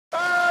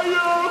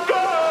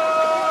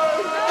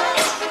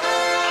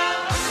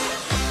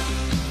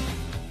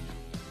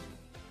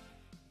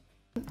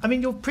I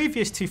mean, your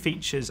previous two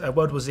features,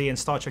 World War Z and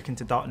Star Trek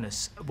Into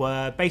Darkness,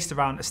 were based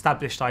around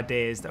established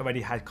ideas that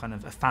already had kind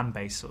of a fan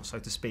base, or so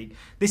to speak.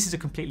 This is a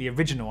completely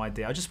original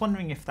idea. I was just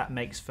wondering if that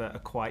makes for a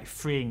quite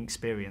freeing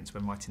experience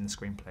when writing the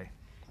screenplay.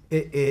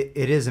 It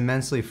is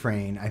immensely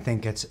freeing. I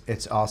think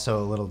it's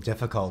also a little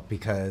difficult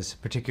because,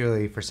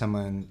 particularly for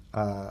someone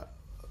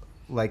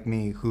like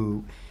me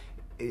who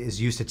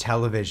is used to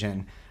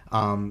television,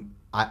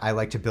 I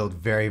like to build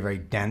very, very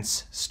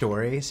dense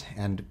stories,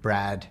 and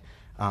Brad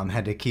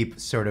had to keep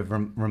sort of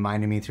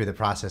reminding me through the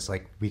process,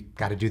 like, we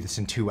got to do this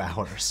in 2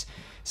 hours.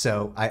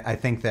 So I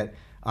think that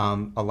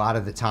a lot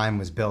of the time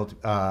was built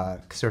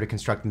sort of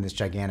constructing this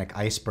gigantic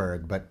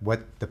iceberg, but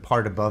what the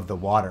part above the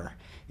water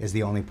is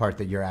the only part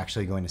that you're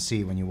actually going to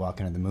see when you walk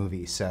into the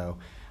movie. So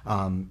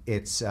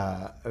it's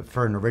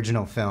for an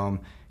original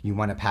film, you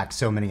want to pack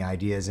so many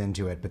ideas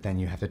into it, but then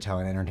you have to tell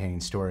an entertaining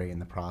story in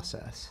the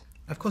process.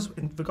 Of course,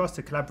 in regards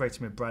to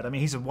collaborating with Brad, I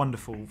mean, he's a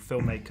wonderful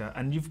filmmaker,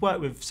 and you've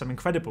worked with some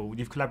incredible,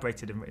 you've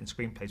collaborated and written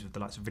screenplays with the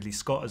likes of Ridley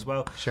Scott as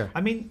well. Sure.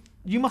 I mean,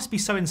 you must be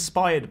so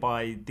inspired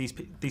by these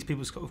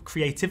people's sort of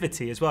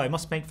creativity as well. It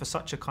must make for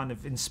such a kind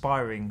of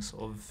inspiring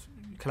sort of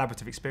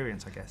collaborative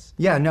experience, I guess.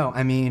 Yeah, no,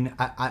 I mean,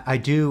 I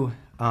do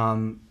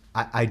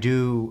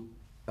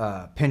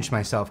pinch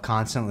myself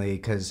constantly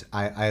because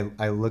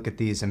I look at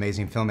these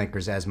amazing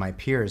filmmakers as my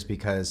peers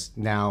because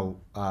now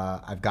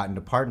I've gotten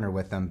to partner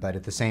with them, but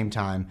at the same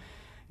time,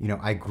 you know,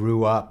 I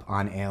grew up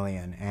on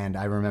Alien, and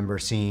I remember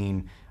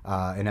seeing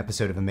an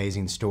episode of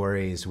Amazing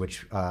Stories,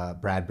 which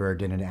Brad Bird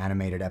did an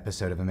animated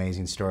episode of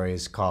Amazing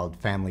Stories called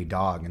Family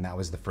Dog, and that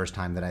was the first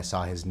time that I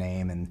saw his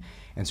name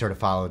and sort of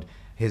followed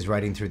his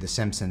writing through The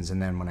Simpsons,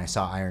 and then when I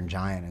saw Iron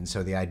Giant. And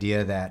so the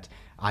idea that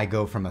I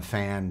go from a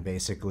fan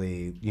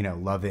basically, you know,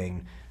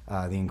 loving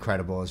The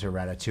Incredibles or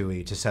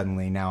Ratatouille to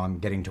suddenly now I'm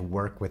getting to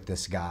work with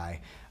this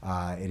guy.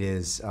 It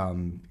is,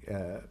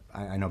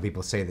 I know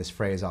people say this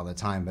phrase all the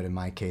time, but in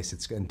my case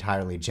it's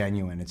entirely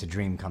genuine. It's a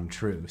dream come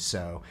true.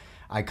 So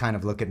I kind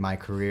of look at my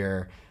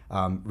career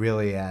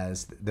really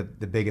as the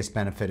biggest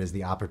benefit is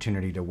the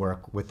opportunity to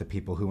work with the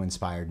people who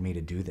inspired me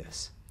to do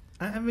this.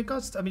 And in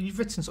regards to, I mean, you've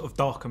written sort of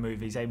darker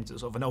movies aimed at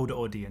sort of an older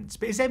audience,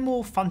 but is there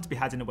more fun to be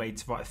had in a way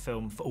to write a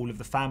film for all of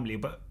the family,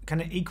 but can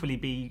it equally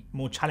be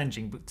more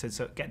challenging to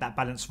sort of get that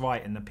balance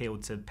right and appeal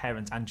to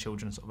parents and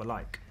children sort of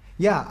alike?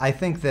 Yeah, I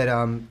think that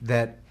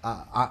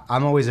I'm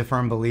always a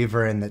firm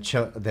believer in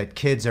that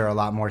kids are a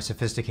lot more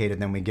sophisticated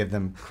than we give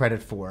them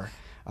credit for.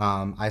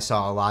 I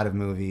saw a lot of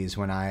movies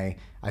when I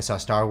saw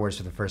Star Wars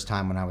for the first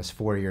time when I was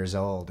 4 years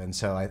old, and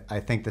so I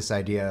think this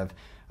idea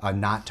of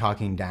not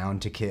talking down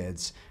to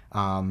kids,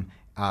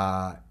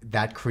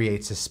 that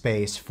creates a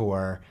space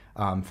for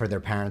their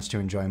parents to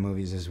enjoy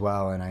movies as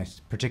well.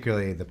 And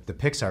particularly the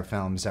Pixar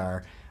films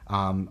are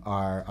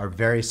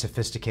very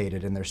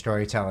sophisticated in their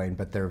storytelling,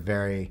 but they're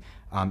very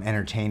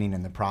entertaining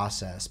in the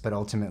process. But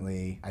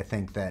ultimately, I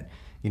think that,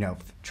 you know,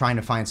 trying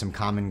to find some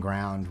common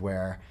ground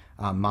where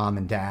mom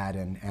and dad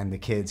and the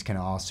kids can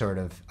all sort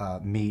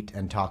of meet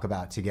and talk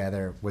about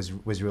together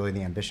was really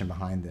the ambition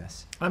behind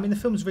this. I mean, the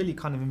film's really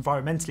kind of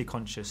environmentally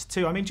conscious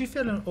too. I mean, do you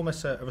feel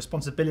almost a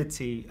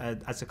responsibility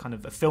as a kind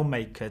of a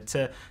filmmaker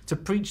to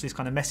preach this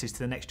kind of message to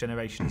the next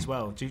generation as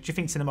well? Do you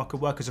think cinema could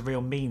work as a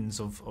real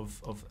means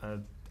of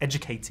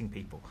educating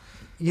people?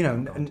 You know,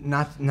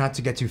 not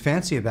to get too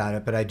fancy about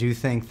it, but I do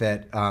think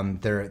that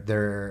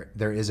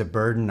there is a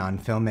burden on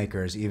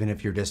filmmakers, even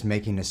if you're just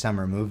making a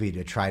summer movie,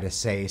 to try to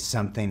say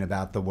something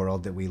about the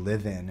world that we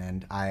live in.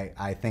 And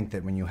I think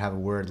that when you have a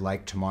word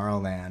like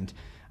Tomorrowland,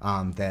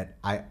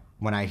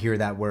 when I hear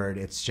that word,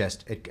 it's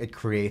just it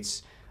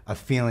creates a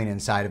feeling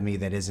inside of me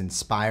that is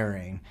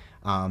inspiring.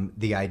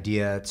 The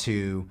idea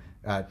to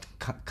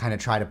kind of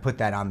try to put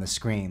that on the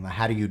screen.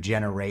 How do you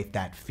generate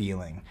that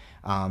feeling?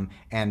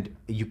 And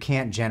you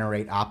can't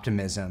generate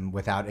optimism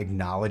without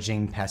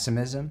acknowledging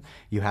pessimism.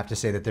 You have to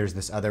say that there's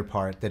this other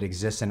part that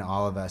exists in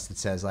all of us that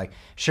says, like,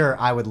 sure,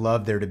 I would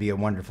love there to be a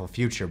wonderful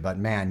future, but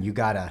man, you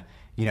gotta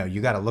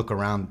look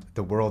around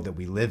the world that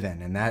we live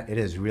in, and that it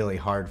is really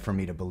hard for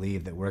me to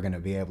believe that we're going to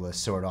be able to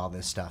sort all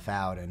this stuff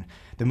out. And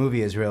the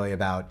movie is really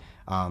about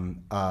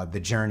the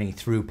journey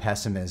through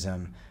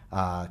pessimism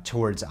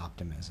towards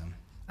optimism.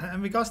 And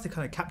in regards to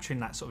kind of capturing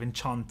that sort of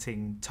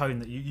enchanting tone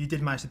that you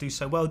did manage to do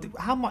so well,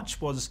 how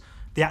much was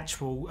the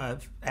actual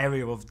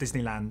area of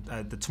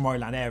Disneyland, the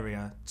Tomorrowland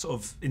area, sort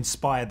of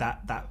inspired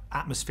that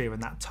atmosphere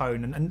and that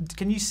tone? And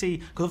can you see,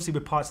 because obviously we're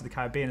Pirates of the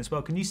Caribbean as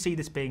well, can you see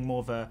this being more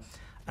of a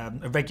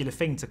regular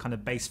thing to kind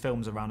of base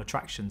films around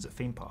attractions at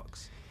theme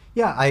parks?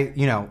 Yeah,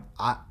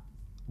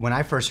 when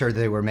I first heard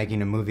they were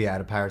making a movie out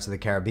of Pirates of the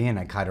Caribbean,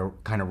 I kind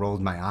of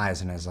rolled my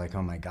eyes and I was like,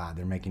 oh my God,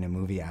 they're making a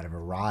movie out of a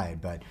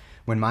ride. But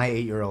when my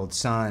 8-year-old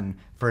son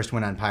first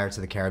went on Pirates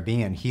of the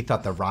Caribbean, he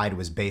thought the ride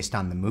was based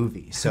on the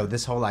movie. So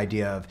this whole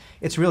idea of,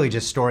 it's really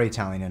just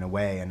storytelling in a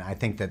way, and I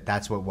think that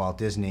that's what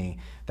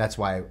that's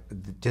why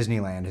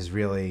Disneyland has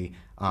really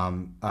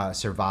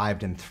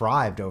survived and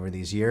thrived over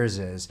these years,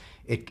 is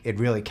it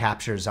really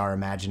captures our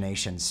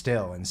imagination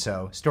still. And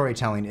so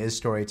storytelling is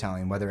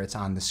storytelling, whether it's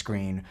on the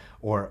screen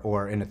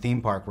or in a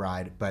theme park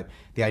ride. But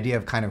the idea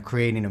of kind of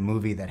creating a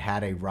movie that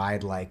had a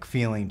ride-like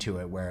feeling to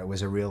it, where it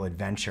was a real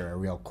adventure, a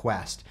real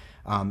quest,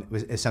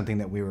 is something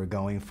that we were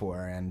going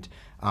for. And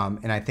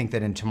I think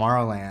that in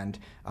Tomorrowland,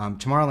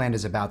 Tomorrowland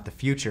is about the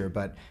future,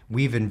 but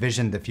we've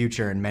envisioned the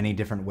future in many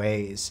different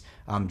ways.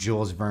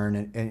 Jules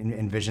Verne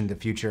envisioned the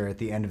future at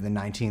the end of the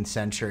 19th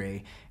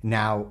century.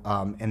 Now,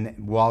 and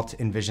Walt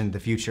envisioned the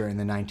future in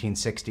the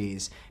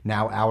 1960s.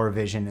 Now our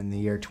vision in the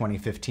year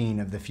 2015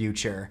 of the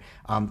future,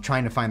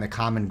 trying to find the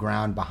common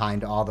ground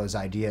behind all those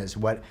ideas.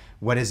 What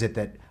is it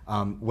that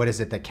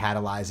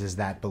catalyzes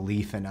that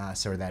belief in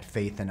us, or that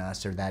faith in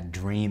us, or that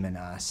dream in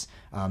us?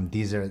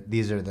 These are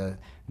the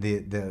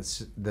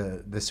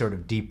sort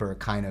of deeper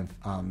kind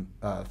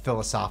of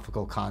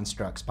philosophical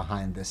constructs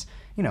behind this,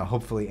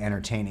 hopefully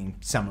entertaining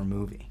summer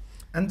movie.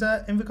 And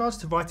in regards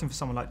to writing for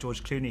someone like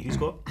Geroge Clooney, who's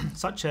got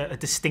such a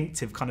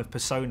distinctive kind of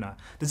persona,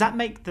 does that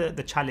make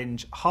the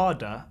challenge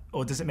harder,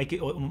 or does it make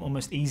it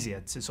almost easier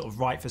to sort of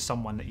write for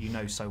someone that you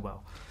know so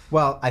well?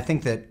 Well, I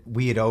think that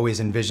we had always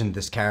envisioned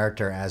this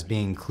character as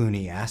being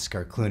Clooney-esque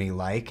or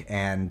Clooney-like,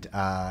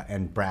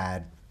 and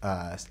Brad,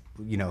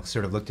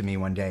 sort of looked at me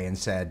one day and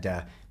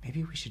said,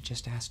 maybe we should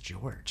just ask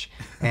George.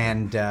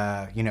 And,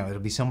 it'll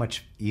be so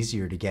much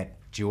easier to get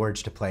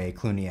George to play a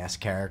Clooney-esque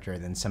character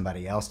than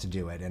somebody else to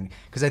do it. And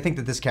because I think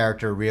that this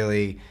character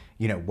really,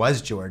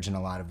 was George in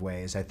a lot of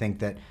ways. I think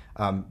that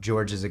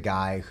George is a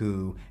guy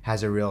who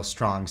has a real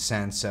strong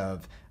sense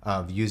of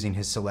using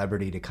his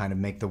celebrity to kind of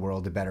make the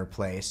world a better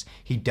place.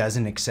 He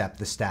doesn't accept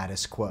the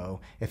status quo.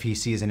 If he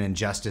sees an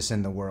injustice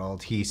in the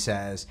world, he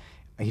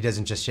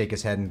doesn't just shake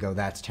his head and go,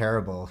 that's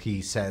terrible.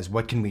 He says,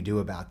 what can we do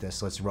about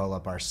this? Let's roll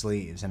up our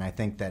sleeves. And I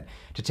think that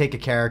to take a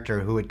character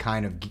who had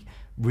kind of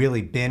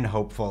really been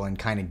hopeful and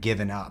kind of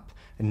given up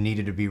and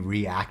needed to be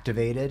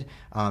reactivated,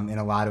 in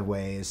a lot of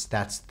ways,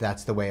 that's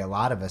the way a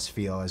lot of us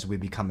feel as we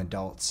become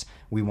adults.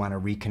 We want to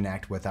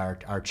reconnect with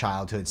our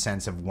childhood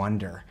sense of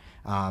wonder.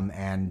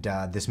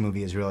 This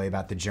movie is really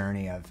about the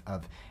journey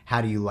of how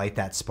do you light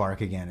that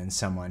spark again in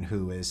someone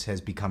who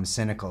has become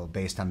cynical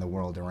based on the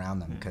world around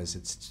them, because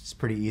it's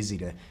pretty easy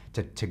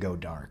to go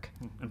dark.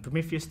 And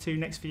Prometheus 2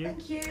 next for you?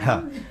 Thank you.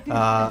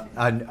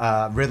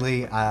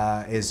 Ridley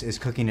is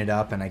cooking it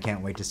up, and I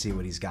can't wait to see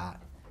what he's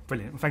got.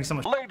 Brilliant. Well, thank you so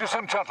much. Ladies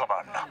and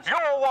gentlemen,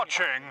 you're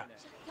watching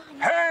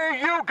Hey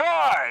You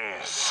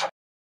Guys!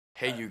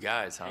 Hey You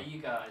Guys, huh? Hey,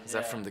 you guys. Is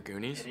that from the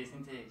Goonies? It is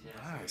indeed, yes.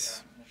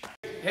 Nice.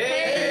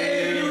 Hey!